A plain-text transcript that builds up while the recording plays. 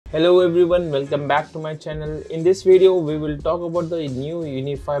Hello everyone, welcome back to my channel. In this video, we will talk about the new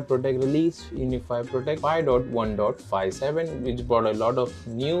UniFi Protect release, UniFi Protect 5.1.57, which brought a lot of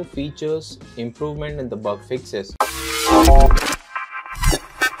new features, improvement and the bug fixes.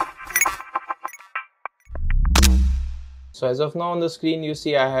 So as of now on the screen, you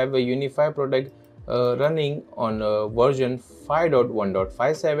see I have a UniFi Protect running on version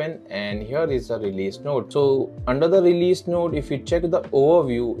 5.1.57, and here is the release note. So under the release note, if you check the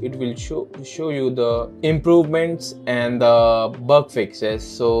overview, it will show you the improvements and the bug fixes.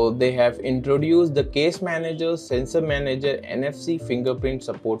 So they have introduced the case manager, sensor manager, NFC, fingerprint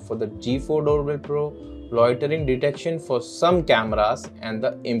support for the G4 Doorbell Pro, loitering detection for some cameras, and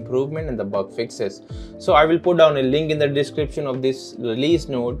the improvement and the bug fixes. So I will put down a link in the description of this release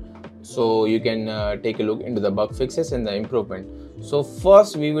note, so you can take a look into the bug fixes and the improvement. So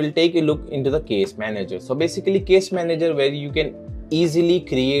first we will take a look into the case manager. So basically case manager, where you can easily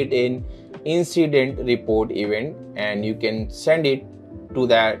create an incident report event and you can send it to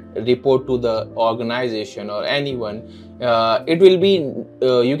that report to the organization or anyone. It will be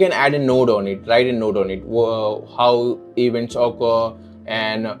you can add a node on it, write a note on it, how events occur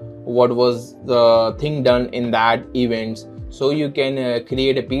and what was the thing done in that events. So you can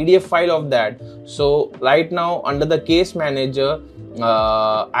create a PDF file of that. So right now under the case manager,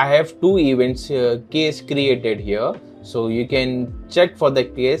 I have two events case created here. So you can check for the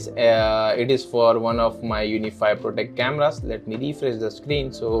case. It is for one of my UniFi Protect cameras. Let me refresh the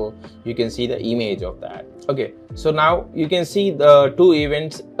screen so you can see the image of that. Okay, so now you can see the two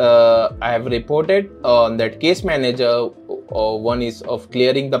events I have reported on that case manager. One is of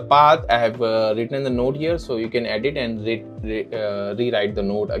clearing the path. I have written the note here, so you can edit and rewrite the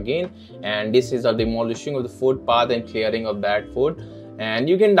note again. And this is a demolishing of the food path and clearing of that food. And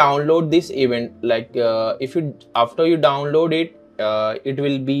you can download this event, like after you download it, it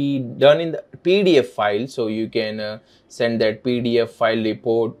will be done in the PDF file. So you can send that PDF file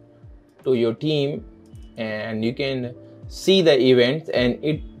report to your team, and you can see the events, and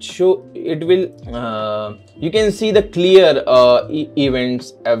it will you can see the clear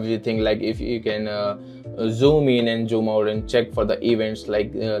events, everything. Like if you can zoom in and zoom out and check for the events,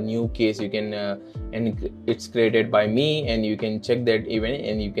 like new case you can and it's created by me, and you can check that event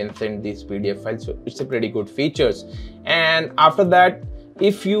and you can send this PDF file. So it's a pretty good features. And after that,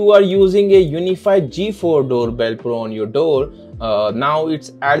 if you are using a UniFi G4 Doorbell Pro on your door, now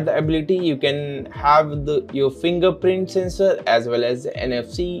it's add the ability you can have your fingerprint sensor as well as the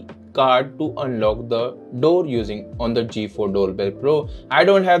NFC card to unlock the door using on the G4 Doorbell Pro. I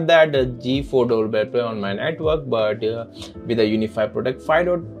don't have that G4 Doorbell Pro on my network, but with the UniFi Protect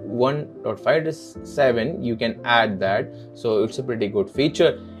 5.1.57 you can add that. So it's a pretty good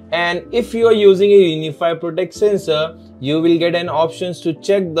feature. And if you are using a UniFi Protect sensor, you will get an options to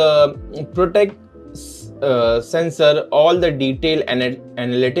check the Protect sensor, all the detailed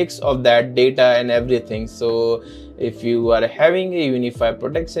analytics of that data and everything. So if you are having a UniFi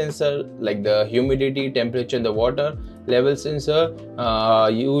Protect sensor, like the humidity, temperature, the water level sensor,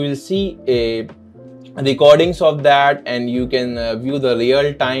 you will see a recordings of that, and you can view the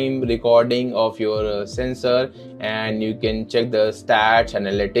real-time recording of your sensor, and you can check the stats,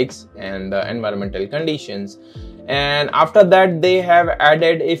 analytics and the environmental conditions. And after that, they have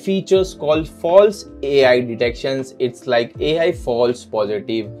added a features called false AI detections. It's like AI false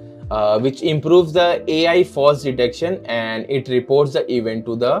positive, which improves the AI false detection, and it reports the event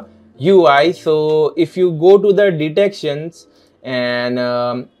to the UI. So if you go to the detections, and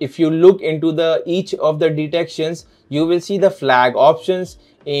if you look into each of the detections, you will see the flag options.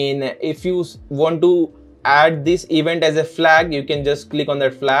 If you want to add this event as a flag, you can just click on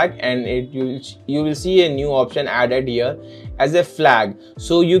that flag, and you will see a new option added here as a flag.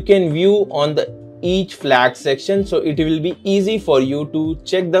 So you can view on each flag section, so it will be easy for you to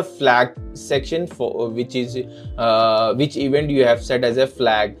check the flag section for which event you have set as a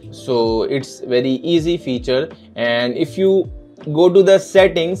flag. So it's very easy feature. And if you go to the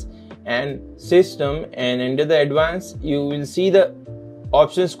settings and system and enter the advanced, you will see the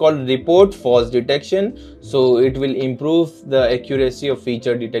options called report false detection. So it will improve the accuracy of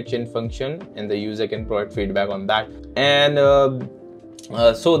feature detection function, and the user can provide feedback on that. And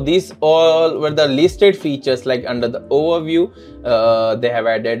so these all were the listed features. Like under the overview, they have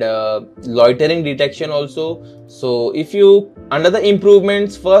added loitering detection also. So if you under the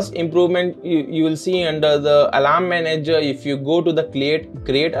improvements, first improvement, you will see under the alarm manager, if you go to the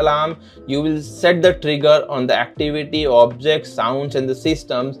create alarm, you will set the trigger on the activity, objects, sounds and the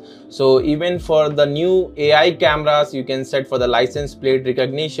systems. So even for the new AI cameras, you can set for the license plate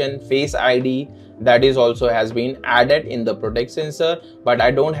recognition, face ID, that is also has been added in the Protect sensor, but I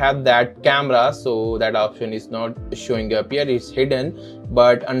don't have that camera, so that option is not showing up here, it's hidden.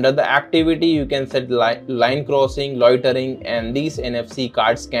 But under the activity you can set line crossing, loitering, and these NFC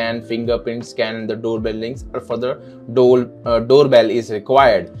card scan, fingerprint scan, and the doorbell links for the doorbell is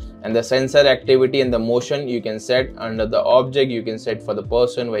required. And the sensor activity and the motion you can set. Under the object you can set for the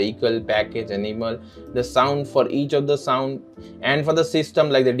person, vehicle, package, animal, the sound for each of the sound, and for the system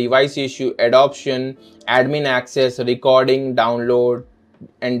like the device issue, adoption, admin access, recording, download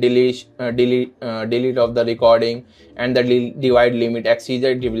and delete of the recording, and the divide limit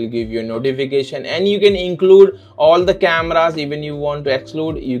exceeded, it will give you a notification. And you can include all the cameras. Even you want to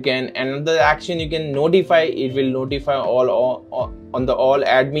exclude, you can. Another action, you can notify, it will notify all on the all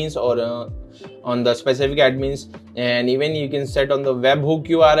admins or on the specific admins. And even you can set on the webhook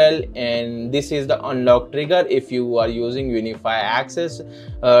URL, and this is the unlock trigger if you are using UniFi access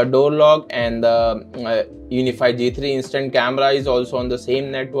door lock. And the UniFi G3 instant camera is also on the same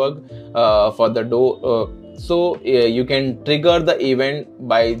network for the door. So you can trigger the event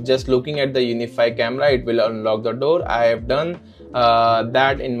by just looking at the UniFi camera, it will unlock the door. I have done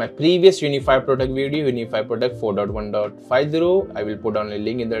that in my previous UniFi Protect video, UniFi Protect 4.1.50. I will put on a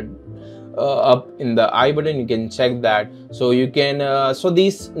link in the up in the I button, you can check that. So you can so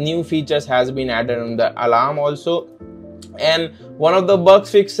these new features has been added on the alarm also. And one of the bug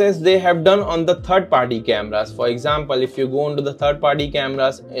fixes they have done on the third-party cameras. For example, if you go into the third-party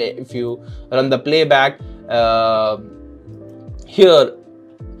cameras, if you run the playback here,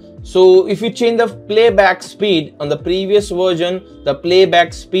 so if you change the playback speed on the previous version, the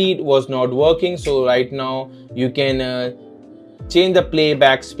playback speed was not working. So right now you can change the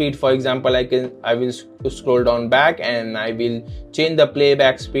playback speed. For example, I will scroll down back and I will change the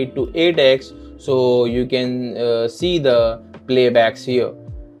playback speed to 8x. So you can see the playbacks here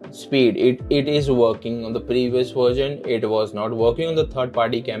speed. It is working. On the previous version it was not working on the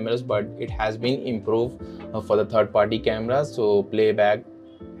third-party cameras, but it has been improved for the third-party cameras. So playback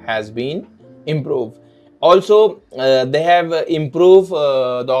has been improved. Also they have improved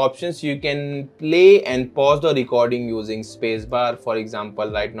the options. You can play and pause the recording using spacebar. For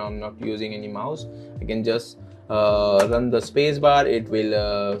example, right now I'm not using any mouse, I can just run the spacebar, it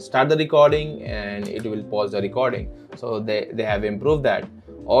will start the recording and it will pause the recording. So they have improved that.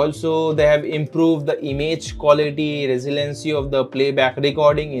 Also they have improved the image quality, resiliency of the playback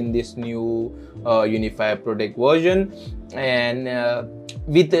recording in this new UniFi Protect version. And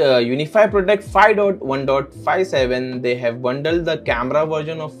with UniFi Protect 5.1.57 they have bundled the camera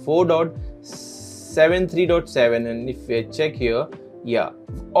version of 4.73.7. and if you check here, yeah,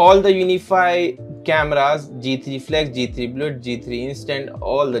 all the UniFi cameras, G3 Flex, G3 Blue, G3 Instant,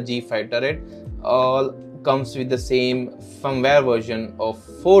 all the G5 turret, all comes with the same firmware version of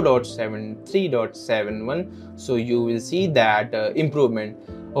 4.73.71. so you will see that improvement.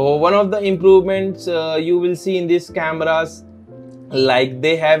 One of the improvements you will see in these cameras, like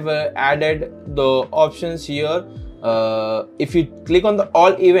they have added the options here. If you click on the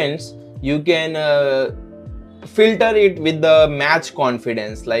all events, you can filter it with the match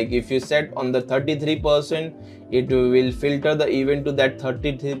confidence. Like if you set on the 33%, it will filter the event to that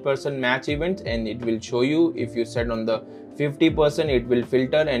 33% match event and it will show you. If you set on the 50%, it will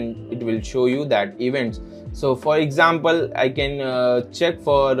filter and it will show you that events. So for example, I can check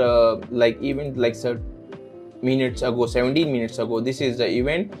for like event like 17 minutes ago, this is the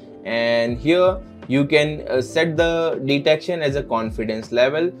event, and here you can set the detection as a confidence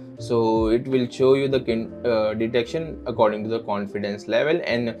level. So it will show you the detection according to the confidence level,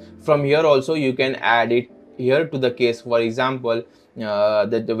 and from here also you can add it here to the case. For example,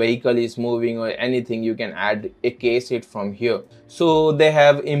 that the vehicle is moving or anything, you can add a case it from here. So they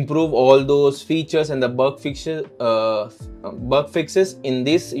have improved all those features and the bug fixes in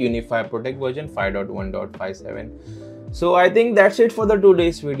this UniFi Protect version 5.1.57. So I think that's it for the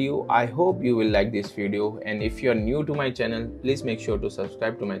today's video. I hope you will like this video, and if you are new to my channel, please make sure to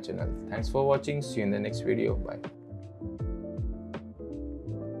subscribe to my channel. Thanks for watching. See you in the next video. Bye.